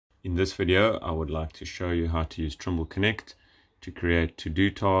In this video, I would like to show you how to use Trimble Connect to create to-do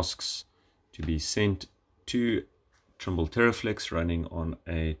tasks to be sent to Trimble Terraflex running on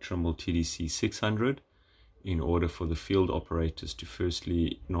a Trimble TDC 600 in order for the field operators to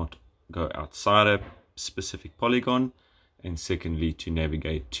firstly not go outside a specific polygon and secondly to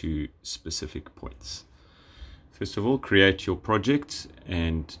navigate to specific points. First of all, create your project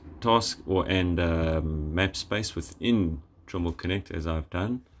and task map space within Trimble Connect as I've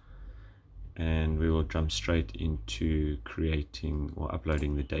done. And we will jump straight into creating or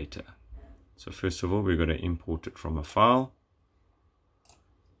uploading the data. So first of all, we're going to import it from a file.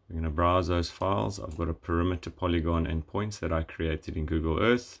 We're going to browse those files. I've got a perimeter polygon and points that I created in Google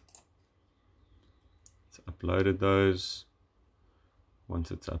Earth. It's uploaded those.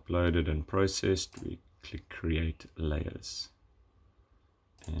 Once it's uploaded and processed, we click create layers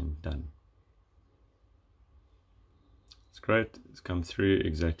and done. It's great, it's come through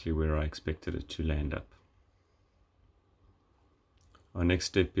exactly where I expected it to land up. Our next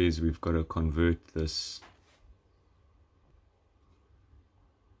step is we've got to convert this.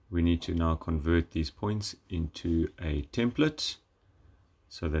 We need to now convert these points into a template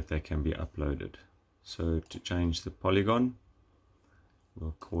so that they can be uploaded. So to change the polygon,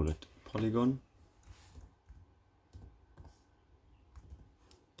 we'll call it polygon.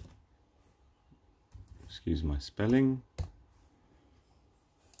 Excuse my spelling.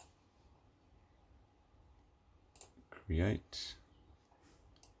 Create.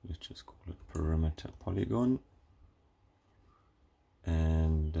 Let's just call it perimeter polygon.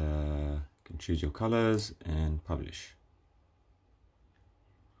 And you can choose your colors and publish.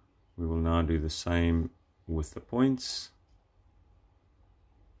 We will now do the same with the points.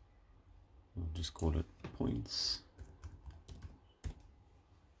 We'll just call it points.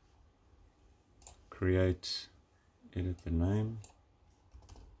 Create, edit the name,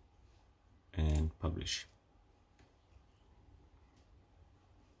 and publish.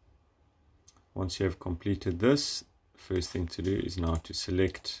 Once you have completed this, first thing to do is now to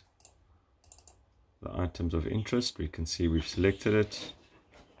select the items of interest. We can see we've selected it.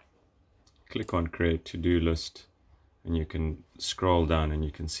 Click on create to-do list and you can scroll down and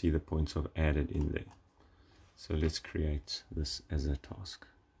you can see the points I've added in there. So let's create this as a task.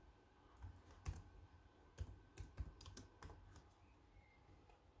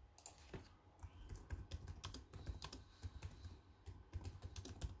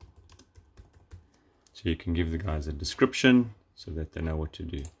 So you can give the guys a description so that they know what to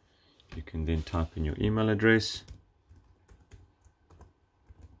do. You can then type in your email address.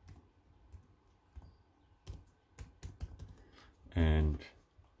 And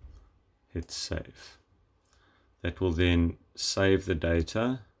hit save. That will then save the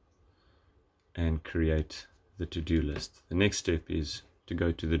data and create the to-do list. The next step is to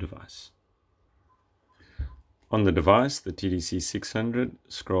go to the device. On the device, the TDC 600,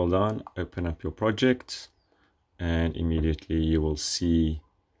 scroll down, open up your project, and immediately you will see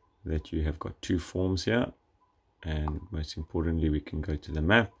that you have got two forms here. And most importantly, we can go to the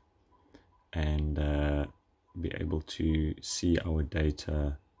map and be able to see our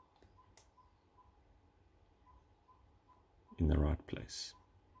data in the right place.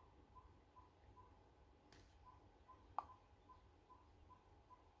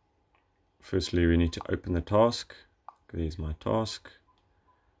 Firstly, we need to open the task. There's my task.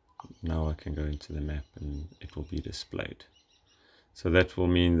 Now I can go into the map and it will be displayed. So that will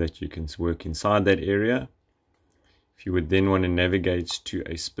mean that you can work inside that area. If you would then want to navigate to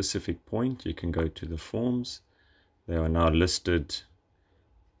a specific point, you can go to the forms. They are now listed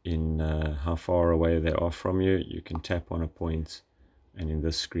in how far away they are from you. You can tap on a point and in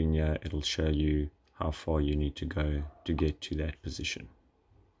this screen here, it'll show you how far you need to go to get to that position.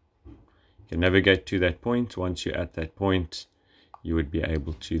 You can navigate to that point. Once you're at that point, you would be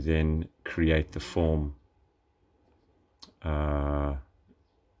able to then create the form.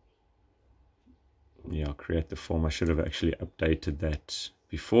 Create the form. I should have actually updated that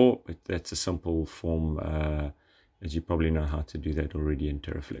before, but that's a simple form, as you probably know how to do that already in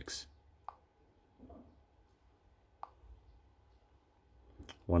Terraflex.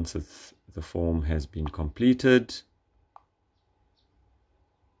 Once the form has been completed,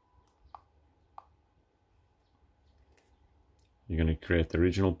 you're going to create the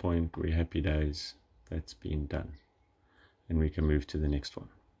original point. We're happy days. That's been done. And we can move to the next one.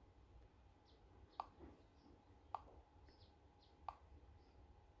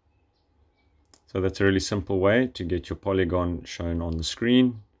 So that's a really simple way to get your polygon shown on the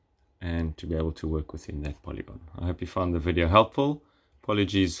screen and to be able to work within that polygon. I hope you found the video helpful.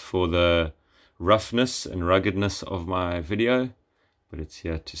 Apologies for the roughness and ruggedness of my video, but it's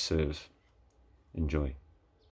here to serve. Enjoy.